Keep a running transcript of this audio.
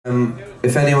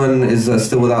If anyone is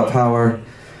still without power,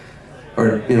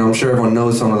 or I'm sure everyone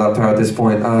knows someone without power at this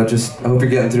point, I hope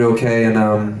you're getting through okay,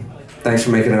 and thanks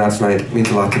for making it out tonight. It means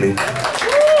a lot to me.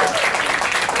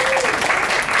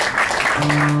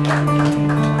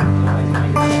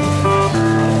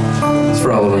 It's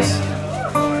for all of us.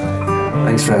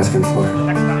 Thanks for asking for it.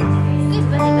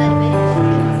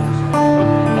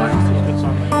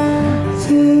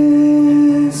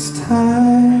 This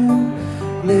time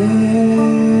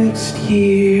next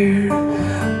year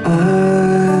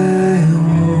I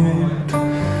won't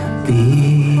be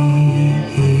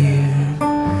here.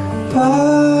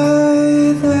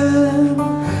 By then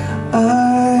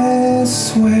I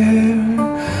swear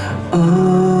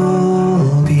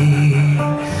I'll be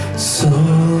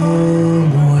somewhere.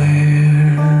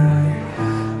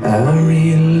 I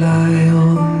rely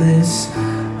on this,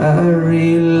 I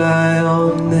rely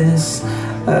on this,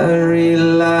 I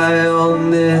rely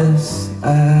on this.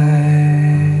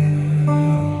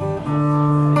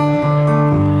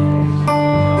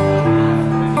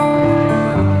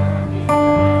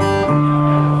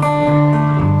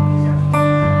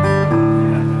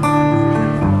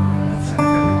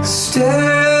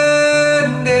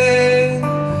 Standing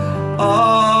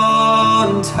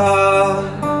on top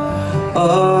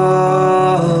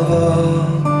of a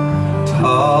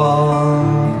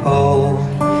tall pole,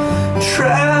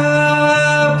 trapeze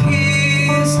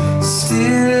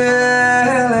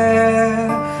still air,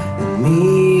 and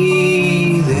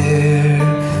me there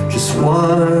just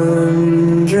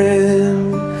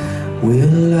wondering,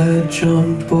 will I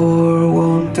jump or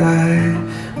won't I?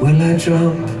 Will I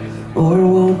jump or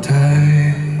won't I?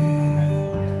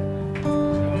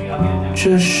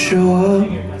 Just show up,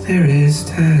 there is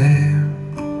time.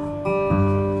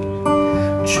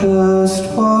 Just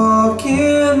walk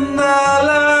in the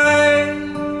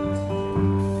line.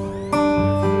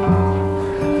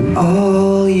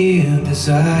 All you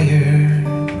desire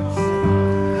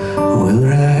will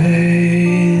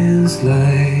rise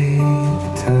like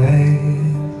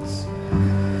tides,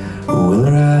 will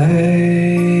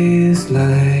rise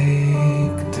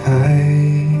like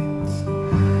tides,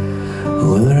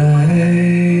 will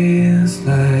rise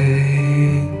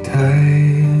like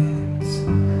tides,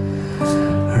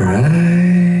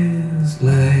 rise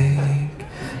like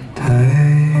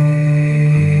tides.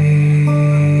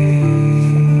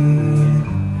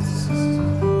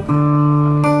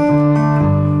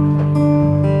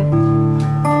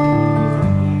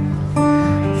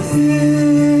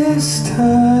 This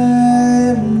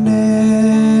time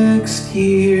next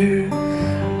year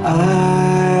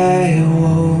I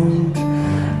won't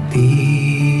be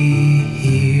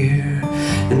here,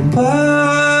 and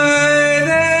by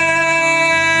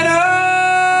then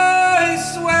I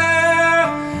swear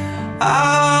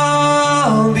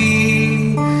I'll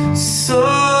be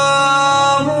somewhere.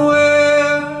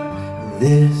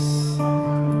 This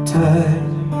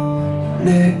time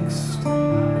next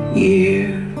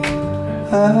year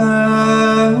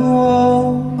I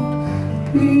won't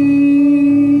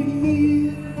be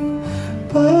here.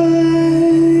 By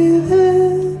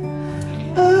then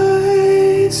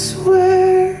I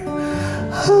swear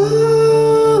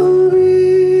I'll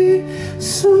be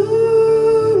somewhere.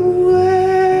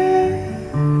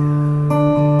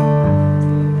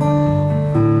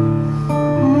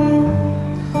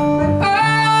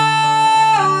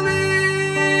 I'll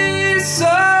be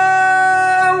somewhere.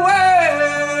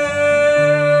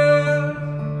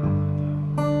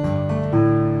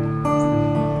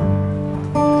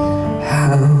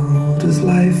 How does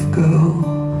life go?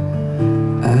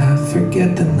 I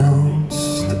forget the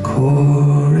notes. The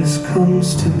chorus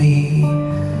comes to me,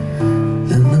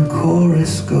 then the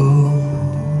chorus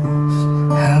goes.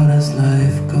 How does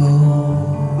life go?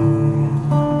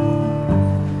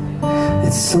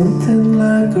 It's something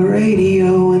like a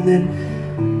radio, and then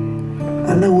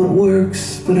I know it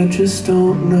works, but I just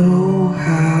don't know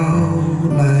how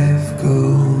life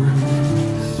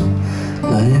goes.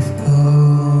 Life goes.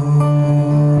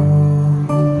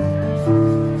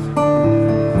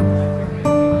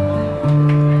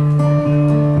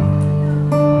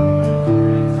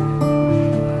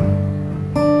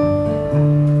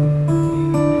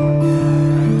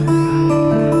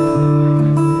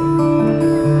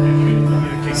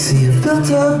 See, I've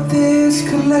built up this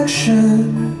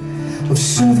collection of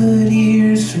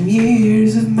souvenirs from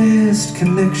years of missed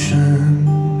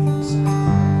connections,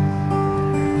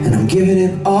 and I'm giving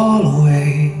it all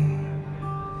away.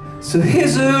 So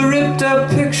here's a ripped up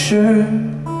picture,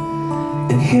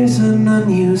 and here's an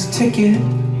unused ticket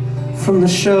from the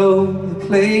show to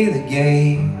play the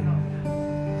game.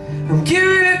 I'm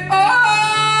giving it all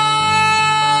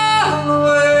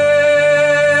away.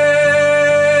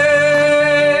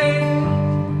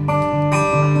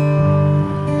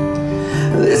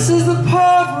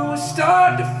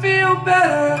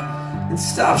 and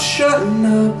stop shutting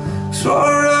up, 'cause we're all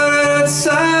running out of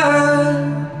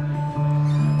time,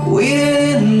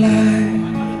 waiting in line.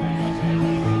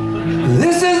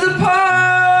 This is the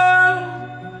part,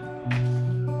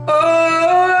 oh,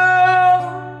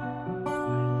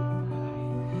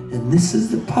 and this is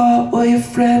the part where your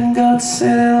friend got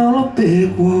sent on a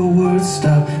big war word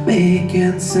stop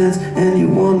making sense, and you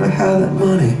wonder how that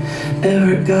money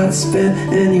ever got spent,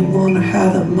 and you wonder how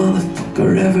that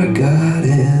motherfucker ever got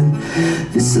in.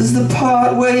 This is the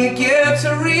part where you get to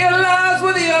realize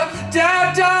whether your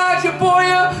dad died, your boy,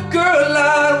 your girl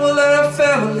lied, well, there are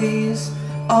families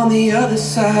on the other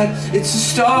side. It's a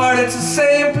start, it's the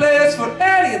same place for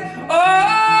any and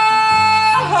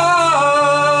all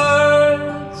hearts.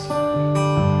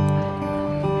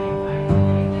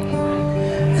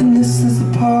 And this is the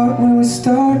part where we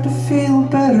start to feel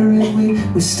better, and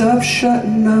we stop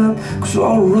shutting up, 'cause we're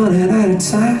all running out of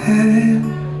time,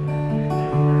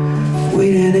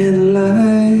 waiting in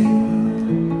line.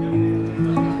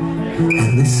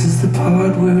 And this is the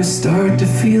part where we start to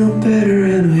feel better,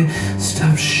 and we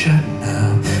stop shutting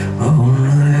up, we're all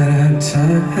running out of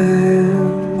time,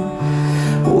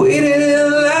 waiting in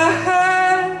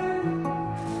line,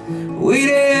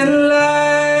 waiting in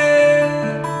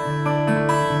line.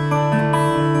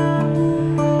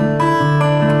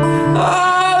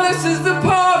 Oh, this is the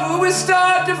part where we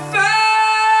start to fade.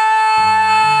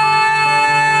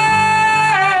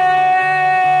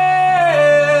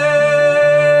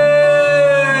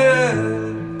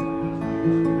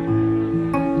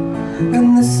 And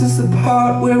this is the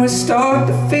part where we start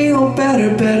to feel better,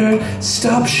 better.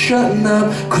 Stop shutting up,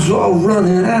 'cause we're all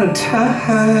running out of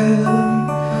time,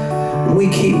 and we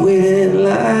keep waiting in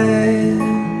line.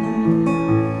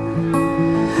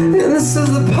 And this is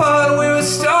the part where we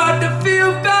start to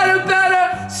feel better, better.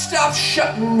 Stop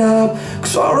shutting up,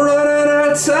 'cause we're all running out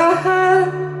of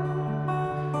time,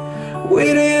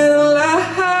 waiting in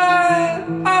line.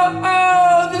 Oh,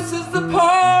 oh, this is the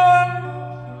part.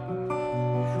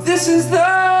 This is the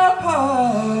part.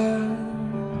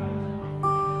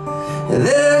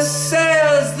 This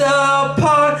is the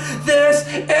part. This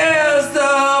is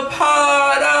the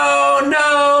part. Oh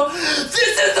no.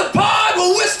 This is the part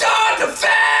where we start to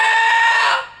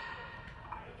fail.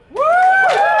 Woo!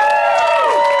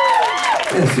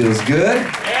 It feels good.